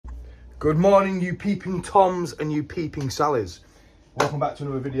Good morning, you peeping Toms and you peeping Sallys. Welcome back to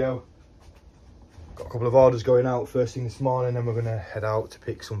another video. Got a couple of orders going out first thing this morning, then we're going to head out to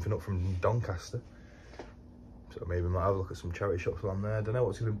pick something up from Doncaster. So maybe we might have a look at some charity shops around there. I don't know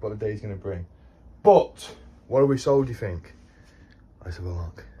what the day's going to bring. But, what have we sold, do you think? Let's have a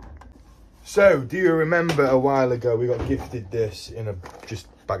look. So, do you remember a while ago we got gifted this in a just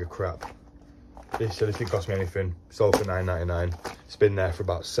bag of crap? This didn't cost me anything. Sold for £9.99. It's been there for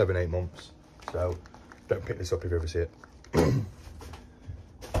about 7-8 months. So don't pick this up if you ever see it.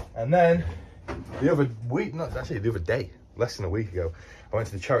 And then the other week, not actually the other day, less than a week ago, I went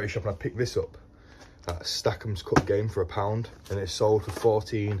to the charity shop and I picked this up. That Stackham's Cup game for £1, and it sold for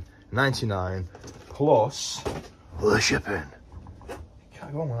 $14.99 plus the shipping.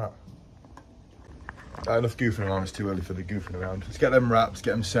 Can't go on with that. Enough goofing around. It's too early for the goofing around. Let's get them wrapped,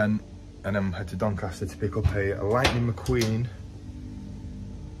 get them sent, and then head to Doncaster to pick up a Lightning McQueen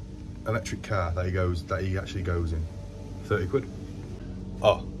electric car that he actually goes in. 30 quid.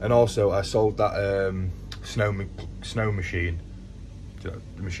 Oh, and also I sold that snow machine. You know,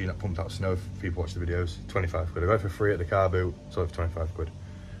 the machine that pumped out snow if people watch the videos. 25 quid. I got it for free at the car boot, sold it for 25 quid.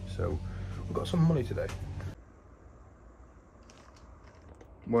 So we've got some money today.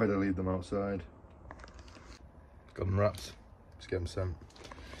 Why did I leave them outside? Got them wrapped. Let's get them sent.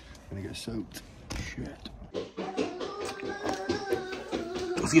 Gonna get soaked. Shit.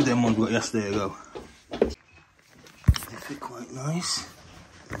 Let's give them ones we got yesterday a go. They fit quite nice.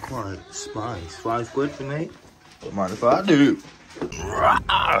 They're quite spice. 5 quid for me. Don't mind if I do. Good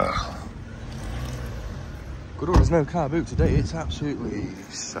one, there's no car boot today. It's absolutely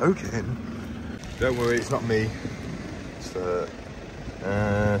soaking. Don't worry, it's not me. It's for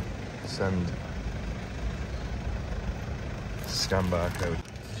send. Scan barcode.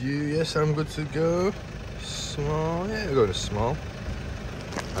 Yes, I'm good to go. Small, yeah, we're going to small.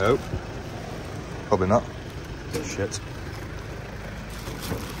 I hope. Probably not. Shit.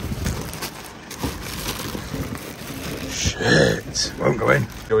 Shit. Won't go in.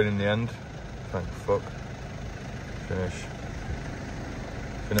 Going in the end. Thank fuck. Finish.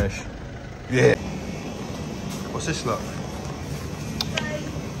 Finish. Yeah. What's this lot?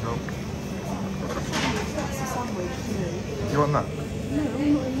 No. You want that?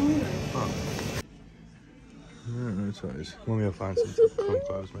 Oh. I don't know toys. Mummy will find some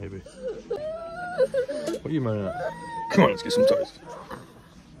clothes maybe. What are you moaning at? Come on, let's get some toys.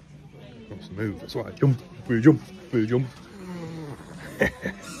 Let's move, that's why. Jump, boo jump, boo jump. Hey,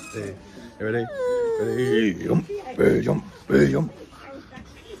 you ready? Ready? Jump, boo jump, boo jump.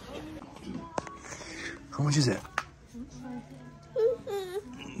 How much is it?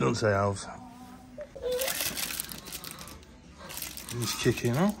 Don't say Alves. Just kick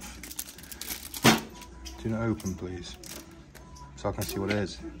it off. Do not open, please. So I can see what it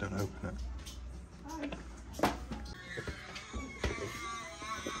is. Don't open it.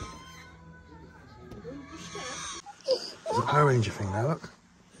 There's a Power Ranger thing there, look.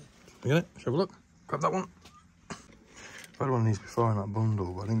 You get it? Should have a look. Grab that one. I've had one of these before in that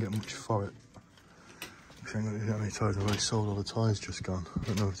bundle, but I didn't get much for it. I ain't got any toys. I've already sold all the toys, just gone. I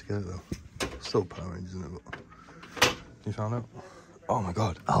don't know where to get it though. Still Power Rangers, isn't it? But you found out? Oh my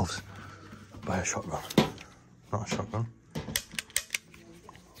god, Alves. Buy a shotgun. Not a shotgun.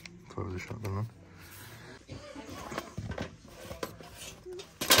 Thought it was a shotgun then.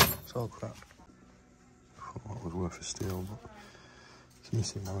 It's all crap. I thought that was worth a steal, but it's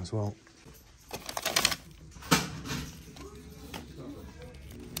missing now as well.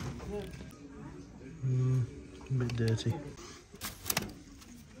 A bit dirty.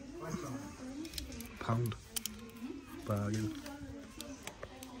 Pound. Bargain.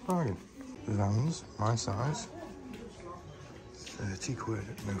 Bargain. Vans, my size. 30 quid.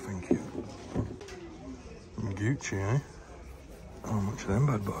 No thank you. Gucci, eh? How much are them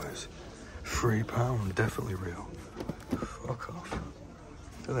bad boys? £3, definitely real. Fuck off.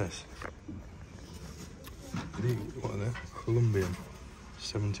 Look at this. What are they? Colombian.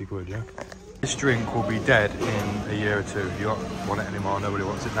 70 quid, yeah? This drink will be dead in a year or two. If you don't want it anymore, nobody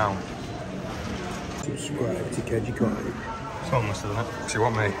wants it now. Subscribe to Keji Coffee. It's almost, isn't it? So you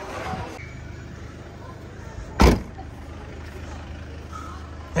want me?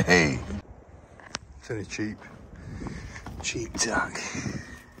 Hey! It's only cheap. Cheap tack.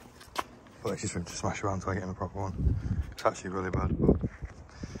 But it's just to smash around until I get in a proper one. It's actually really bad, but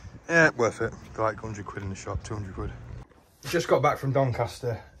yeah, worth it. They're like 100 quid in the shop, 200 quid. Just got back from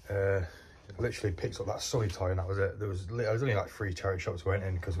Doncaster. I literally picked up that Sully toy and that was it. There was only like 3 charity shops we went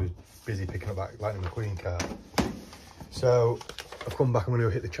in because we were busy picking up that Lightning McQueen car. So I've come back, I'm going to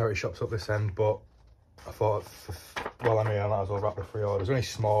go hit the charity shops up this end, but I thought, well, I'm here, I might as well wrap the 3 orders. Only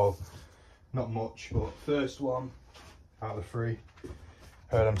small, not much, but first one out of the 3.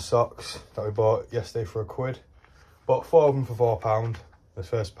 Them socks that we bought yesterday for £1. Bought 4 of them for £4. The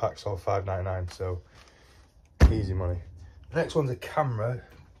first pack sold £5.99, so easy money. The next one's a camera.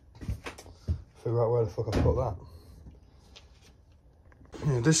 Figure out where the fuck I put that.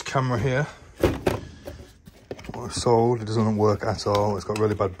 Yeah, this camera here, what I sold, it doesn't work at all. It's got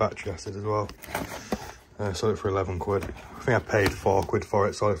really bad battery acid as well. Sold it for £11. I think I paid £4 for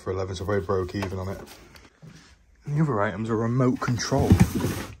it, sold it for 11, so very broke even on it. And the other item's a remote control.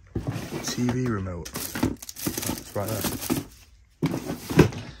 TV remote. That's right there.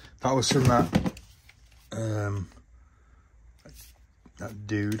 That was from that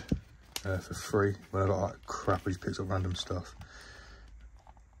dude for free when I got that crap. He picks up random stuff.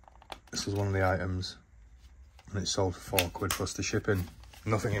 This was one of the items, and it sold for £4 plus the shipping.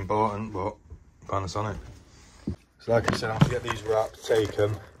 Nothing important, but Panasonic. So like I said, I'm gonna get these wrapped, take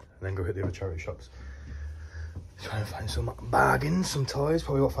them, and then go hit the other charity shops. Trying to find some bargains, some toys.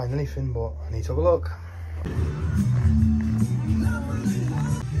 Probably won't find anything, but I need to have a look.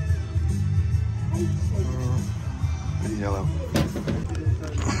 Bit yellow.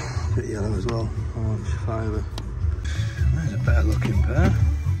 Bit yellow as well. Orange fibre. There's a better looking pair.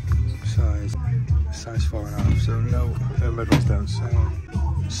 Size 4.5. So no, red ones don't sell.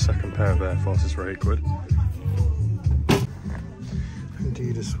 Second pair of Air Forces for £8.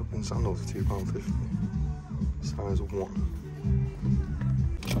 Adidas fucking sandals for £2.50. Size 1.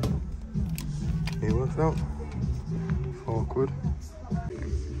 Here worth out. £4.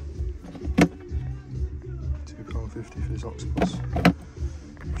 £2.50 for his octopus.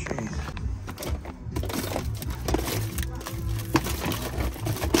 Jeez.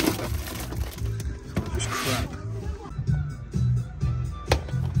 Just crap.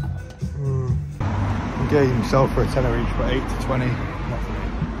 Gave himself for a tenner each, but 8 to 20. Not for me.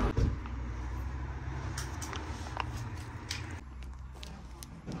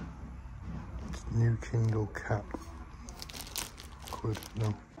 New Kindle cap. £1,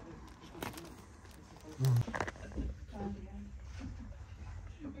 no.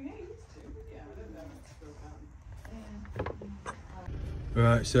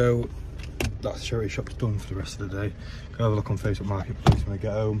 Right, so that's the charity shop's done for the rest of the day. Go have a look on Facebook Marketplace when I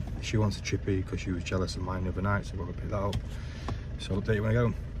get home. She wants a chippy because she was jealous of mine the other night, so I'm going to pick that up. So I'll update you when I go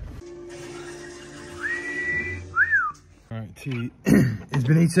home. Right, tea has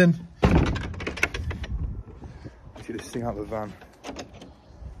been eaten. Get this thing out of the van.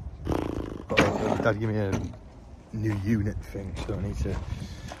 Dad gave me a new unit thing, so I need to.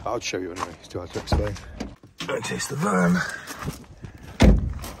 I'll show you anyway. It's too hard to explain. Right, taste the van.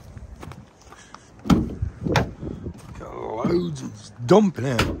 Got loads of dumping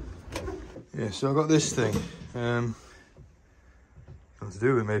here. Yeah, so I got this thing. What to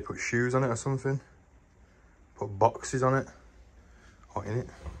do with me? Put shoes on it or something. Put boxes on it. Or in it.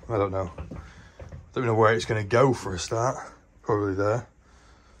 I don't know. Don't know where it's going to go for a start. Probably there.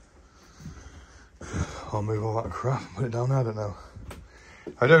 I'll move all that crap and put it down there. I don't know.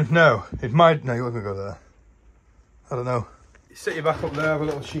 I don't know. It might. No, you're not going to go there. I don't know. You sit your back up there, have a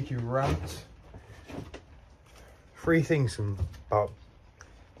little cheeky rant. 3 things from about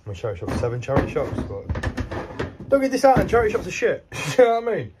my charity shop, 7 charity shops, but don't get disheartened. Charity shops are shit. You know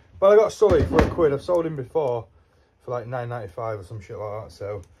what I mean? But I got Sully for £1. I've sold him before for like £9.95 or some shit like that.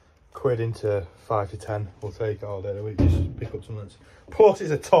 So £1 into 5 to 10. We'll take it all day of the week. Just pick up something. Plus,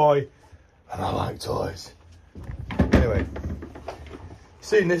 it's a toy, and I like toys. Anyway,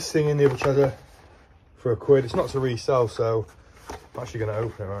 seen this thing in the other cheddar for £1. It's not to resell, so I'm actually going to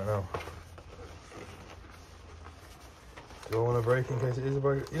open it right now. Do I want to break in case it is a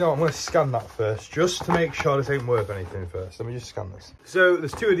break? You know what, I'm going to scan that first, just to make sure this ain't worth anything first. Let me just scan this. So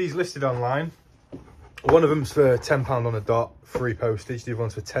there's 2 of these listed online. One of them's for £10 on a dot, free postage. The other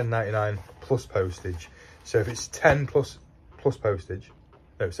one's for £10.99 plus postage. So if it's 10 plus postage,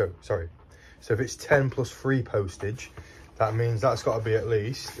 no, sorry. So if it's 10 plus free postage, that means that's got to be at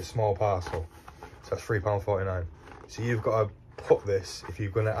least a small parcel. So that's £3.49. So you've got to put this, if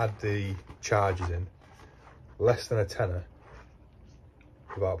you're going to add the charges in, less than a tenner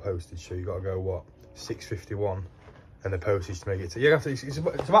without postage. So you've got to go, what, £6.51 and the postage to make it. So you have to, it's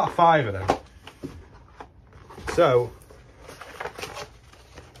about a £5 then. So,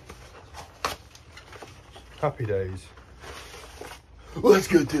 happy days. Let's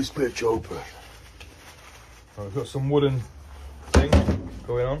get this bitch open. Right, we've got some wooden thing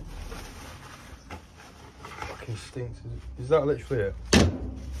going on. Fucking stinks. Is that literally it?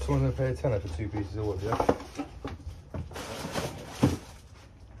 Someone's gonna pay a tenner for 2 pieces of wood, yeah?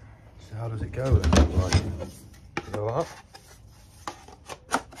 So how does it go then? Right. Go up.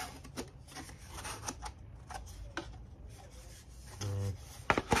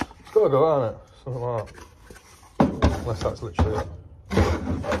 got to go, hasn't it? Something like that. Unless that's literally it.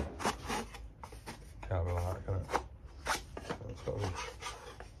 Can't be like that, can it? That's got to be.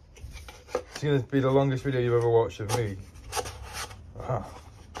 It's going to be the longest video you've ever watched of me. Aha.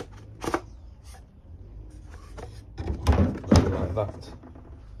 Like that.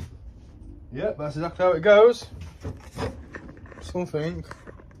 Yep, that's exactly how it goes. Something.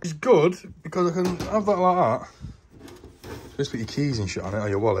 It's good because I can have that like that. Just put your keys and shit on it, or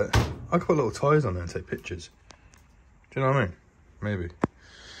your wallet. I can put little toys on there and take pictures. Do you know what I mean? Maybe.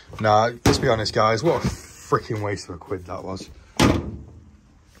 Nah, let's be honest, guys. What a freaking waste of a quid that was. And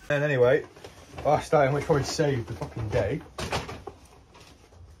anyway, last item, which probably saved the fucking day.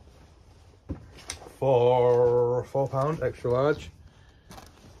 For £4 extra large.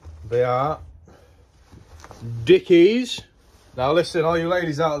 They are Dickies. Now listen, all you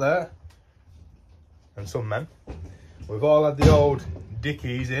ladies out there, and some men, we've all had the old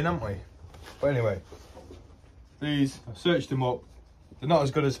Dickies in, haven't we? But anyway, these, I've searched them up. They're not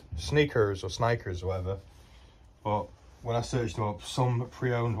as good as sneakers or snikers or whatever, but when I searched them up, some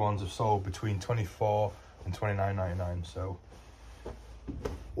pre-owned ones have sold between £24 and £29.99. So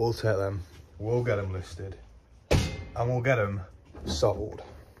we'll take them, we'll get them listed, and we'll get them sold.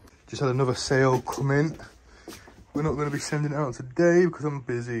 Just had another sale come in. We're not going to be sending it out today because I'm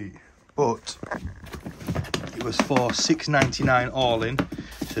busy, but it was for $6.99 all in,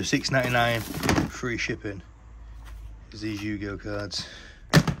 so $6.99 free shipping. There's these Yu-Gi-Oh cards,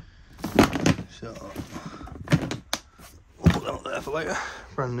 so we'll put them up there for later.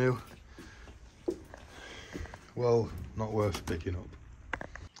 Brand new, well, not worth picking up.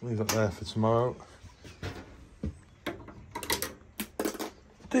 Leave that there for tomorrow.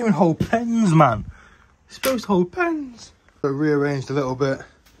 Don't even hold pens, man. It's supposed to hold pens. So rearranged a little bit.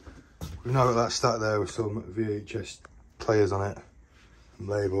 We've now got that stack there with some VHS players on it. And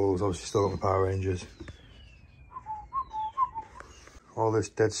labels, obviously still got my Power Rangers. All this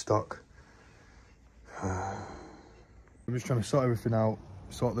dead stock. I'm just trying to sort everything out,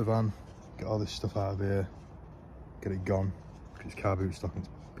 sort the van, get all this stuff out of here, get it gone. It's car boot stock and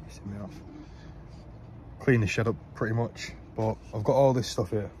it's pissing me off. Clean the shed up pretty much, but I've got all this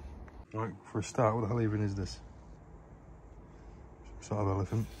stuff here. Right, for a start, what the hell even is this? Some sort of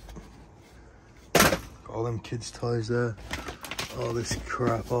elephant. Got all them kids' toys there. All this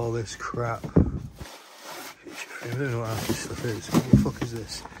crap, all this crap. I don't know what half this stuff is. What the fuck is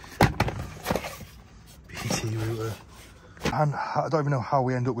this? BT router. And I don't even know how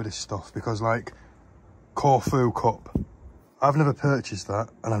we end up with this stuff because, like, Corfu cup. I've never purchased that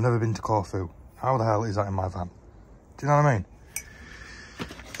and I've never been to Corfu. How the hell is that in my van? Do you know what I mean?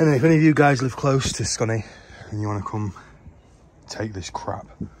 Anyway, if any of you guys live close to Scunny and you want to come take this crap,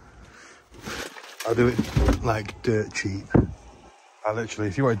 I'll do it like dirt cheap. I literally,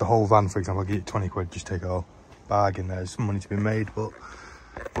 if you wanted the whole van, for example, I'll give you 20 quid, just take it all. Bargain, there's some money to be made, but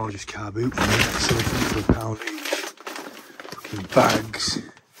or just car boot, something for £1 each. Fucking bags.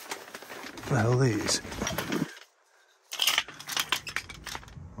 What the hell are these?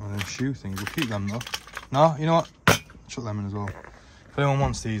 Oh, them shoe things, we'll keep them though. No, you know what? Chuck them in as well. If anyone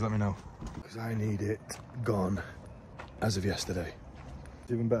wants these, let me know. Because I need it gone as of yesterday.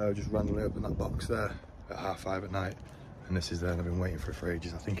 It's even better, I just randomly open that box there at 5:30 at night. And this is there, and I've been waiting for it for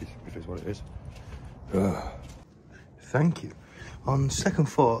ages. I think if it's what it is. Ugh. Thank you. On second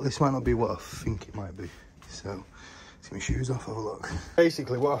thought, this might not be what I think it might be. So, let's get my shoes off, have a look.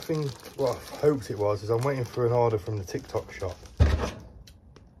 Basically, what I hoped it was, is I'm waiting for an order from the TikTok shop.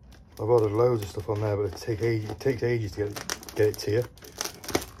 I've ordered loads of stuff on there, but it takes ages to get it to you.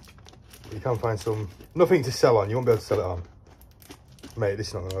 You can find some, nothing to sell on, you won't be able to sell it on. Mate, this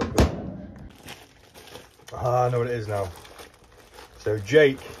is not going to open. Ah, I know what it is now. So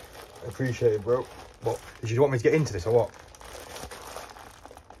Jake, I appreciate it, bro. What, did you want me to get into this or what?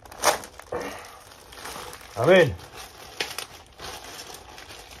 I'm in.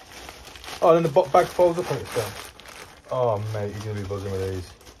 Oh, then the bag folds up on itself. Oh, mate, you're going to be buzzing with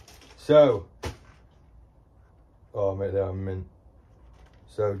these. So, oh, mate, they are mint.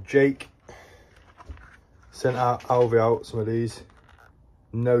 So, Jake sent Albies out some of these.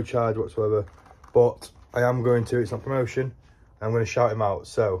 No charge whatsoever. But I am going to, it's not promotion. I'm going to shout him out.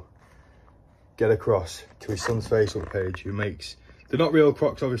 So, get across to his son's Facebook page who makes, they're not real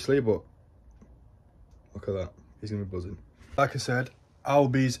crocs obviously, but look at that. He's going to be buzzing. Like I said,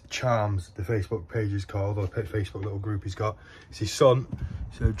 Albies Charms, the Facebook page is called, or the Facebook little group he's got. It's his son.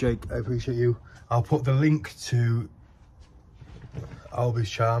 So Jake, I appreciate you. I'll put the link to Albies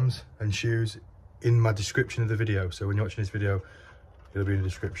Charms and shoes in my description of the video. So when you're watching this video, it'll be in the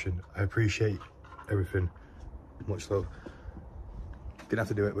description. I appreciate everything. Much love. Didn't have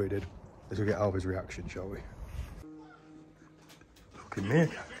to do it, but we did. Let's go get Albies' reaction, shall we? Look at me.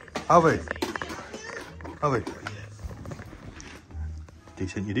 Albies. Albies. They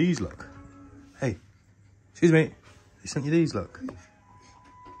sent you these, look. Hey. Excuse me. They sent you these, look.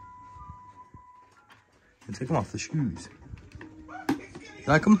 And take them off, the shoes. You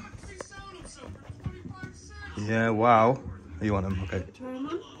like them? Yeah, wow. Oh, you want them? Okay.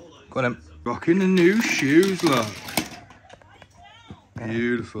 Got them. Rocking the new shoes, look.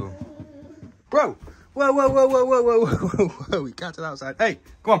 Beautiful. Bro! Whoa, whoa, whoa, whoa, whoa, whoa, whoa, whoa. We can't get outside. Hey,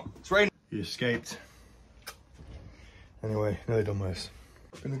 come on. It's raining. You escaped. Anyway, nearly done with this.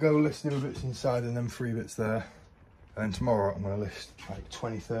 I'm going to go list the other bits inside and then 3 bits there. And then tomorrow I'm going to list like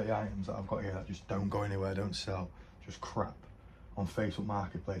 20, 30 items that I've got here that just don't go anywhere, don't sell. Just crap. On Facebook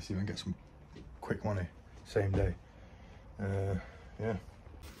Marketplace, even get some quick money. Same day. Yeah.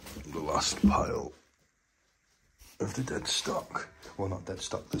 The last pile of the dead stock. Well, not dead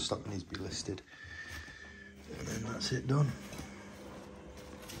stock, the stock needs to be listed. And then that's it done.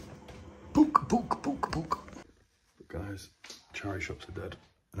 Book. But guys, charity shops are dead.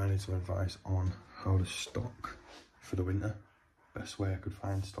 And I need some advice on how to stock for the winter. Best way I could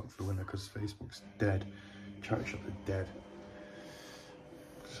find stock for the winter, because Facebook's dead. Charity shops are dead.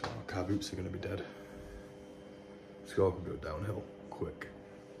 So car boots are going to be dead. Score could go downhill quick.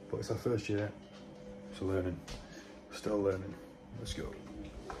 But it's our first year, so learning. Still learning. Let's go.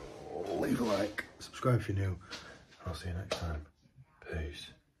 Leave a like, subscribe if you're new, and I'll see you next time. Peace.